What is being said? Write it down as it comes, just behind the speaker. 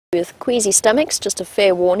With queasy stomachs, just a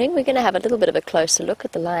fair warning, we're going to have a little bit of a closer look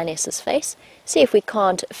at the lioness's face, see if we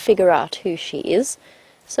can't figure out who she is.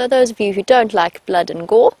 So those of you who don't like blood and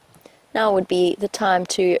gore, now would be the time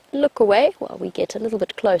to look away while we get a little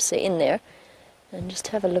bit closer in there and just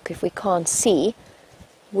have a look if we can't see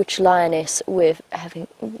which lioness we're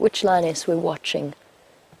watching.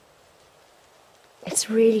 It's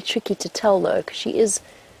really tricky to tell though, because she is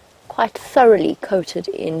quite thoroughly coated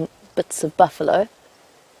in bits of buffalo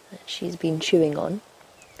that she's been chewing on.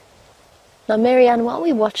 Now Marianne, while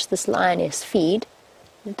we watch this lioness feed,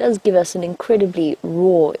 it does give us an incredibly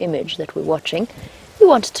raw image that we're watching. We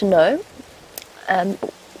wanted to know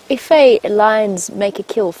if lions make a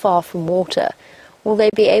kill far from water, will they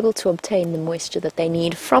be able to obtain the moisture that they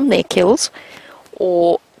need from their kills,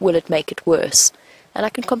 or will it make it worse? And I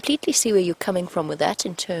can completely see where you're coming from with that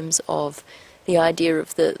in terms of the idea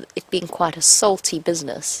of it being quite a salty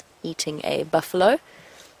business, eating a buffalo,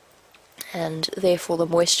 and therefore the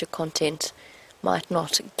moisture content might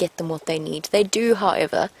not get them what they need. They do,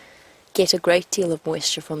 however, get a great deal of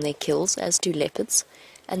moisture from their kills, as do leopards,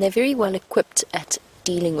 and they're very well equipped at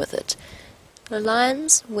dealing with it. The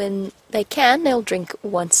lions, when they can, they'll drink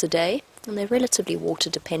once a day, and they're relatively water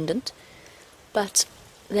dependent, but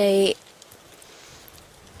they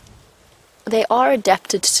are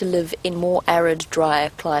adapted to live in more arid,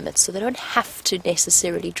 drier climates, so they don't have to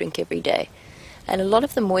necessarily drink every day. And a lot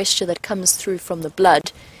of the moisture that comes through from the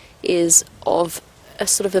blood is of a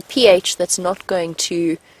sort of a pH that's not going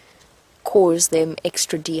to cause them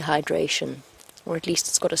extra dehydration, or at least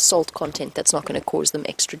it's got a salt content that's not going to cause them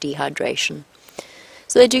extra dehydration.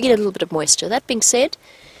 So they do get a little bit of moisture. That being said,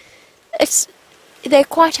 they're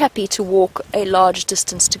quite happy to walk a large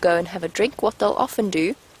distance to go and have a drink. What they'll often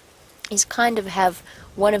do is kind of have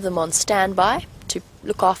one of them on standby to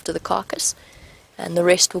look after the carcass, and the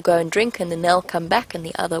rest will go and drink, and then they'll come back and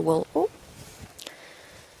the other will... Oh.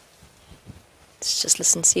 Let's just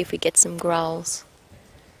listen, see if we get some growls.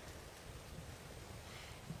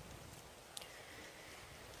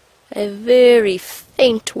 A very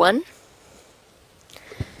faint one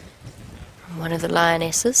from one of the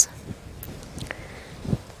lionesses.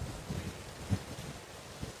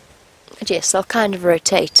 But yes, I'll kind of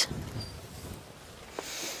rotate.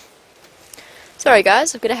 Sorry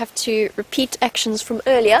guys, I'm going to have to repeat actions from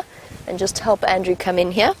earlier and just help Andrew come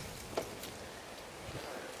in here.